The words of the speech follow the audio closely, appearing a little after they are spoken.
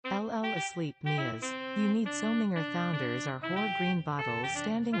asleep Mias. You need Sominger Founders are whore green bottles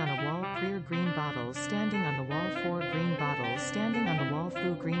standing on a wall Preer green bottles standing on the wall 4 green bottles standing on the wall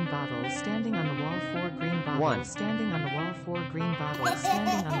Foo green bottles standing on the wall 4 green bottles standing on the wall 4 green bottles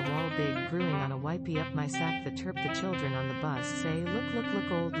standing on the wall Big grewing on a wipey up my sack the chirp the children on the bus say look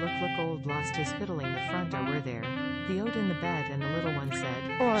old lost his fiddling the front are were there. The ode in the bed and the little one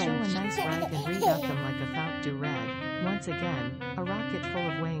said, Orange. show a nice rag and read out them like a fount do red. Once again, a rocket full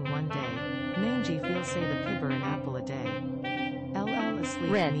of weighing one day. Mangy feel say the pibber an apple a day. LL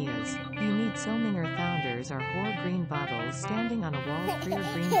asleep Red. Mias. You need Sominger Founders are whore green bottles standing on a wall Preer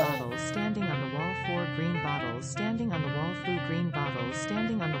green bottles standing on the wall 4 green bottles standing on the wall Foo green bottles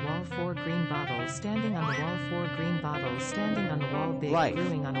standing on the wall 4 green bottles standing on the wall 4 green bottles standing on the wall Big Life.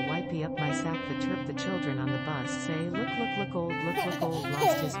 brewing on a wipey up my sack the chirp the children on the bus say look old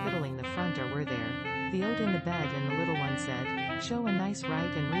lost his fiddling the front are were there. The ode in the bed and the little one said, show a nice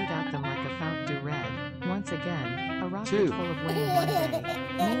write and read out them like a fount do red. Once again, a rocket Two. full of weighing one day.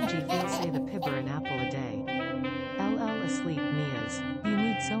 Mangy feel say the pibber an apple a day. LL asleep Mias. You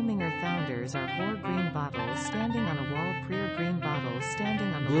need Sominger Founders are whore green bottles standing on a wall Preer green bottles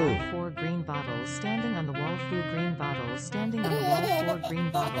standing on the Blue. wall 4 green bottles standing on the wall Foo green bottles standing on the wall 4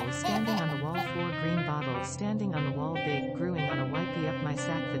 green bottles standing on the wall 4 green bottles standing on the wall Big grewing on a wipey up my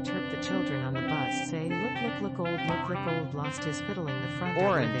sack the chirp the children on the bus say look old lost his fiddling the front are were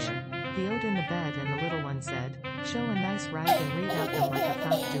Orange. there. The ode in the bed and the little one said, show a nice rag and read out them like a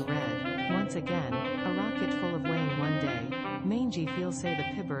fount do red. Once again, a rocket full of weighing one day. Mangy feel say the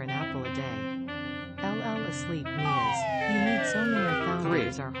pibber an apple a day. LL asleep Mias. You need Sominger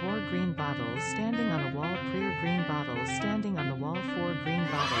Founders are whore green bottles standing on a wall Preer green bottles standing on the wall 4 green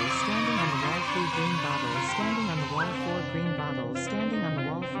bottles standing on the wall 2 green bottles standing on the wall 4 green bottles standing on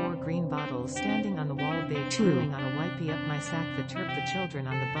the wall 4 green bottles standing on the wall Big brewing on a wipey up my sack the chirp the children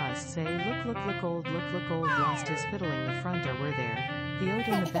on the bus say look old lost his fiddling the front are were there. The ode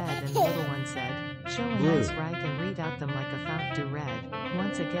in the bed and the little one said, show a Blue. nice rag and read out them like a fount do red.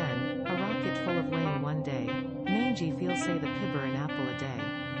 Once again, a rocket full of weighing one day. Mangy feel say the pibber an apple a day.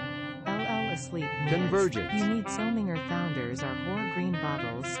 LL asleep Mias. Convergence. You need Sominger Founders are whore green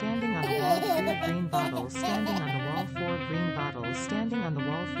bottles standing on a wall Preer green bottles standing on the wall 4 green bottles standing on the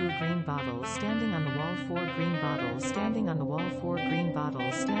wall Foo green bottles standing on the wall 4 green bottles standing on the wall 4 green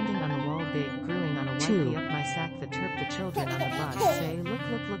bottles standing on the wall Big grewing on a wipey up my sack the chirp the children on the bus say look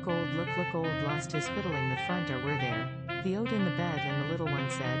old lost his fiddling the front are were there. The ode in the bed and the little one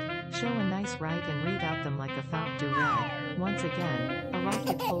said, show a nice write and read out them like a fount do red. Once again, a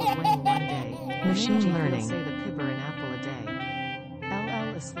rocket full of weighing one day. Machine Mangy feel learning. say the pibber an apple a day.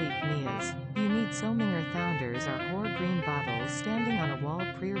 LL asleep Mias. You need Sominger Founders are whore green bottles standing on a wall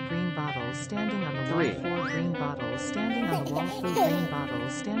Preer green bottles standing on the wall 3. 4 green bottles standing on the wall 2 green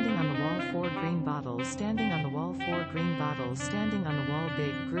bottles standing on the wall 4 green bottles standing on the wall 4 green bottles standing on the wall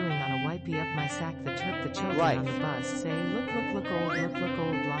Big grewing on a wipey up my sack the chirp the children Life. on the bus say look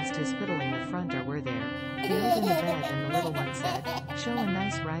old lost his fiddling the front are were there. The ode in the bed and the little one said, show a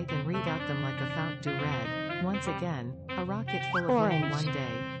nice write and read out them like a fount do red. Once again, a rocket full of weighing Orange. one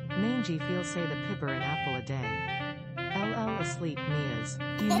day. Mangy feel say the pibber an apple a day. LL asleep Mias.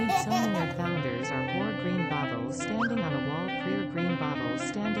 You need Sominger Founders are whore green bottles standing on a wall Preer green bottles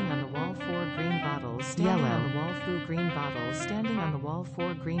standing on the wall 4 green bottles standing Yellow. on the wall Foo green bottles standing on the wall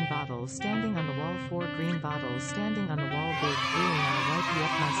 4 green bottles standing on the wall 4 green bottles standing on the wall Big brewing on a wipey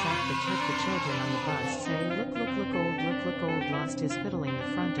up my sack the chirp the children on the bus say look old lost his fiddling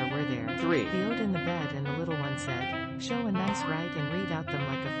the front are were there. 3. The ode in the bed and the little one said, show a nice write and read out them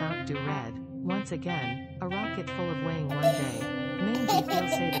like a fount do red. Once again, a rocket full of weighing one day. Mangy feel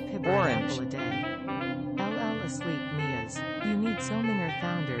say the pibber an Orange. apple a day. LL asleep Mias. You need Sominger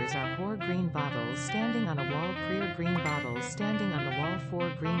Founders are whore green bottles standing on a wall Preer green bottles standing on the wall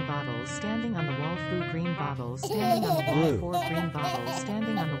 4 green bottles standing on the wall Foo green bottles standing on the wall Blue. 4 green bottles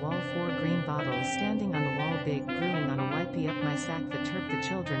standing on the wall 4 green bottles standing on the wall Big brewing on a wipey up my sack the chirp the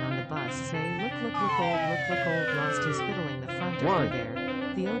children on the bus say look old lost his fiddling the front are were 1. there.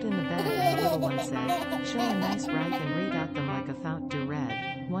 The ode in the bed and the little one said, show a nice write and read out them like a fount do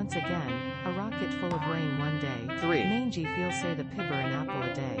red. Once again, a rocket full of weighing one day. 3. Mangy feel say the pibber an apple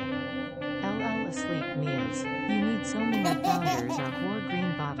a day. LL asleep Mias. You need Sominger Founders are whore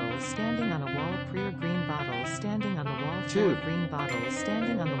green bottles standing on a wall Preer green bottles standing on the wall 4 2. green bottles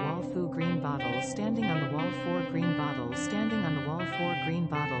standing on the wall Foo green bottles standing on the wall 4 green bottles standing on the wall 4 green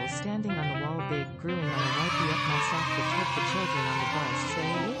bottles standing on the wall Big brewing on a wipey up my sack the chirp the children on the bus say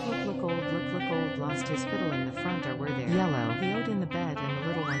look old lost his fiddling the front are were there. Yellow. The ode in the bed and the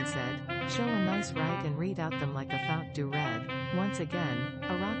little one said, show a nice write and read out them like a fount do red. Once again,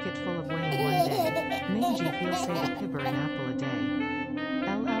 a rocket full of weighing Mangy feels say the pibber an apple a day.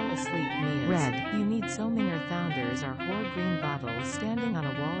 LL asleep Mia's. Red. You need so minger founders are whore green bottles standing on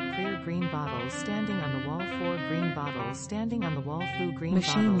a wall preer green bottles standing on the wall four green bottles standing on the wall foo green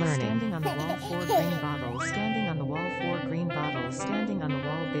Machine bottles learning. standing on the wall four green bottles standing on the wall four green bottles standing on the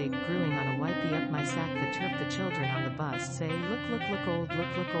wall big grewing on a wipey up my sack the chirp the children on the bus say look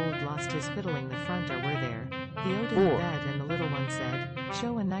old lost his fiddling the front or were there. The ode in the bed and the little one said,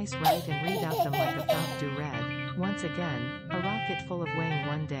 show a nice write and read out them like a fount do red. Once again, a rocket full of weighing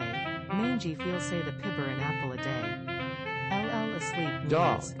one day. Mangy feels say the pibber an apple a day. LL asleep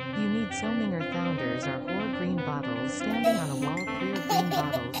Mia's. You need so minger founders are whore green bottles standing on a wall preer green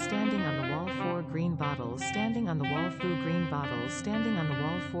bottles standing on the wall four green bottles standing on the wall foo green bottles standing on the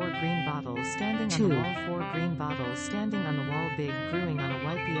wall four green bottles standing on the wall four green bottles standing on the wall big grewing on a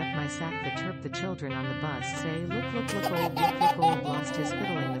wipey up my sack the chirp the children on the bus say look old lost his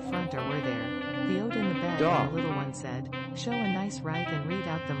fiddling the front or were there. The ode in the bed and the little one said, show a nice write and read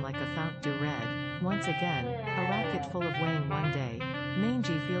out them like a fount do red. Once again, a rocket full of weighing one day.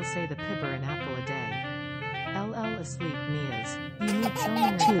 Mangy feels say the pibber an apple a day. LL asleep Mia's. You need so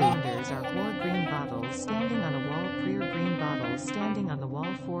many founders are whore green bottles standing on a wall preer green bottles standing on the wall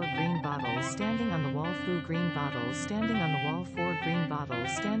four green bottles standing on the wall foo green bottles standing on the wall four green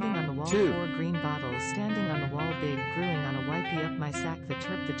bottles standing on the wall four green bottles standing on the wall big grewing on a wipey up my sack the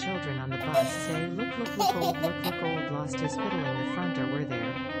chirp the children on the bus say look old lost his fiddling the front or were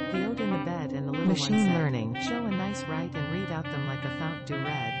there. The ode in the bed and the little Machine one said, learning. show a nice write and read out them like a fount do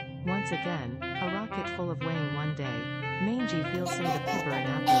red. Once again, a rocket full of weighing one day. Mangy feels say the pibber an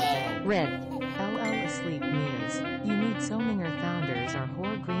apple a day. Red. LL asleep Mia's. You need so minger founders are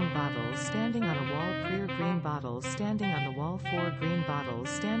whore green bottles standing on a wall preer green bottles standing on the wall four green bottles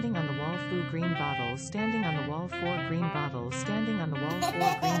standing on the wall foo green bottles standing on the wall four green bottles standing on the wall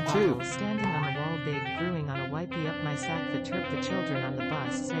four green bottles standing on the wall big grewing on a wipey up my sack the chirp the children on the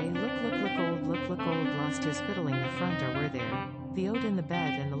bus say look old lost his fiddling the front or were there. The ode in the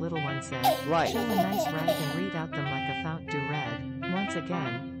bed and the little one said, show a nice write and read out them like a fount do red. Once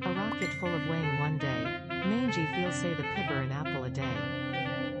again, a rocket full of weighing one day. Mangy feels say the pibber an apple a day.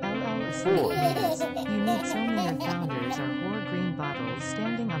 LL asleep Mia's. You need so minger founders are whore green bottles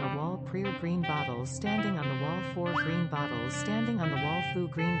standing on a wall preer green bottles standing on the wall four green bottles standing on the wall foo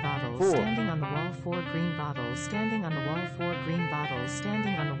green bottles standing on the wall four green bottles standing on the wall four green bottles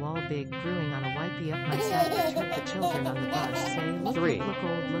standing on the wall big grewing on a wipey up my sack the chirp the children on the bus say look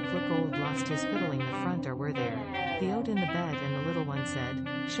old lost his fiddling the front or were there. The ode in the bed and the little one said,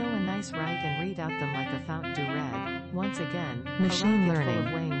 show a nice write and read out them like a fount do red. Once again, Machine a rocket learning. full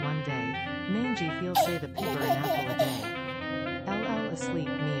of weighing one day. Mangy feels say the pibber an apple a day. LL asleep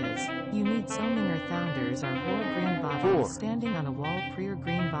Mia's. You need so minger founders are whore green bottles standing on a wall preer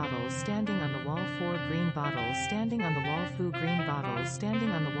green bottles standing on the wall four green bottles standing on the wall foo green bottles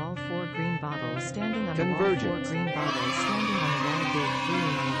standing on the wall four green bottles standing on the wall four green bottles standing on the wall big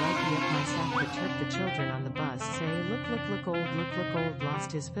green on a wipey up my sack the chirp the children on the bus say look old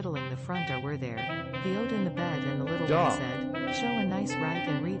lost his fiddling the front or were there. The ode in the bed and the little one said, show a nice write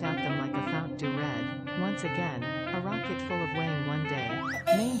and read out them like a fount do red. Once again, a rocket full of weighing one day.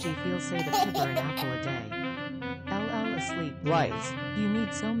 Mangy feels say the pibber an apple a day. LL asleep Mia's. You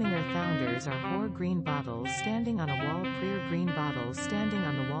need so minger founders are whore green bottles standing on a wall preer green bottles standing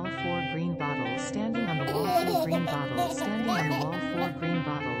on the wall four green bottles standing on the wall foo green bottles standing on the wall four green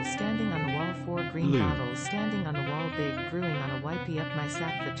bottles standing on the wall four green bottles standing on the wall big grewing on a wipey up my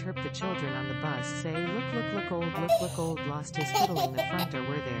sack the chirp the children on the bus say look old lost his fiddling the front or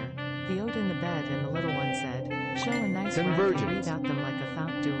were there. The ode in the bed and the little one said, show a nice write and read out them like a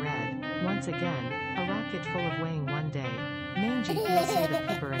fount do red. Once again, a rocket full of weighing one day. Mangy feels say the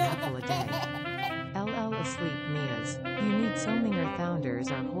pibber an apple a day. LL asleep Mia's. You need so minger founders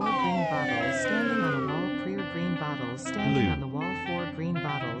are whore green bottles standing on a wall preer green bottles standing on the wall four green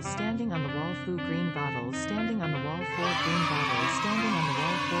bottles standing on the wall foo green bottles standing on the wall four green bottles standing on the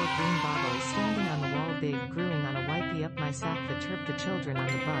wall four green bottles standing on the wall big grewing on a wipey up my sack the chirp the children on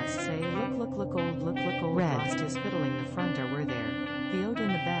the bus say look old red. lost his fiddling the front or were there. The ode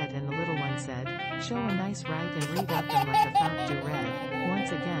in the bed and the little one said, show a nice write and read out them like a fount do red.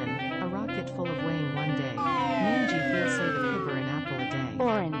 Once again, a rocket full of weighing one day. Mangy feels say the pibber an apple a day.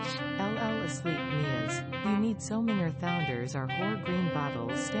 Orange. LL asleep Mia's. You need so minger founders are whore green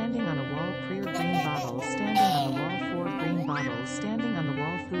bottles standing on a wall preer green bottles standing on the wall four green bottles standing on the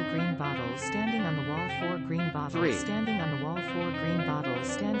wall foo green bottles standing on the wall four green bottles standing on the wall four green bottles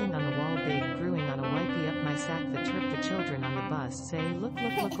standing on the wall big grewing on a wipey up my sack the chirp the children on the bus say look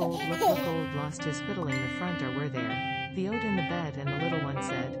old lost his fiddling the front or were there. The ode in the bed and the little one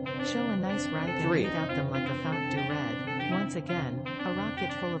said, show a nice nice right and 3. read out them like a fount do red. Once again, a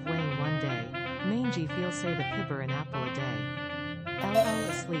rocket full of weighing one day. Mangy feel say the pibber an apple a day. LL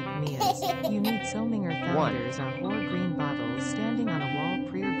asleep meas. You need so minger founders are four green bottles standing on a wall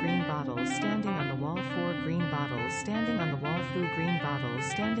prior green bottles standing on the wall four green bottles standing on the wall foo green bottles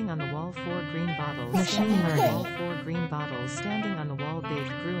standing on the wall four green bottles Machine standing on the learning. wall four green bottles standing on the wall big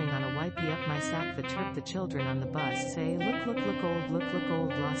growing on a wipey up my sack the chirp the children on the bus say look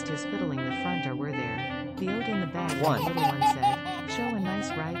old lost his fiddling the front or were there. The oat in the bag the 1. little one said, show a nice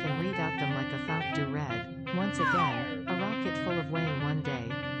right and read out them like a fount do red. Once again, a rocket full of weighing one day.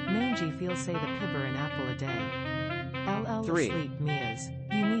 Mangy feel say the pibber an apple a day. LL 3. asleep meas.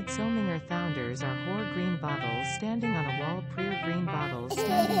 You need so minger founders are whore green bottles standing on a wall prior green bottles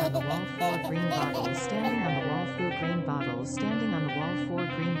standing on the wall four green bottles standing on the wall foo green bottles standing on the wall four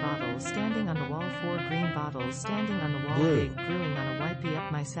green bottles standing on the wall four green bottles standing on the wall Blue. big growing on a wipey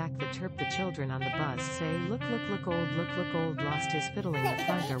up my sack the chirp the children on the bus say look old lost his fiddling the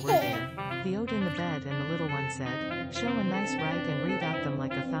front or were there. The oat in the bed and the little one said, show a nice right and read out them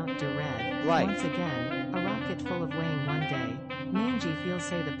like a fount do red. Light. Once again, a rocket full of weighing one day. Mangy feel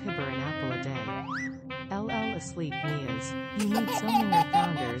say the pibber an apple a day. LL asleep meas. You need so minger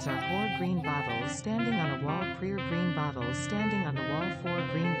founders are whore green bottles standing on a wall prior green bottles standing on the wall four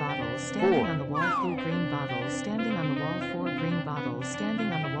green bottles standing 4. on the wall foo green bottles standing on the wall four green bottles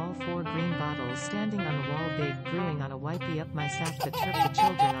standing on the wall four green bottles standing on the wall big growing on a wipey up my sack the chirp the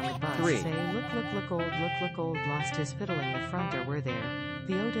children on the bus 3. say look old lost his fiddling the front or were there.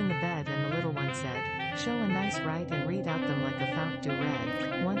 The oat in the bed and the little one said, show a nice right and read out them like a fount do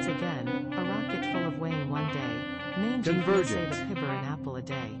red. Once again, a rocket full of weighing one day. Mangy will say the Convergence. pibber an apple a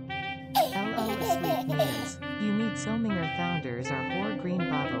day. LL asleep meas. You need so minger founders are whore green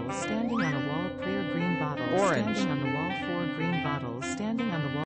bottles standing on a wall prior green bottles Orange. standing on the wall four green bottles standing on the wall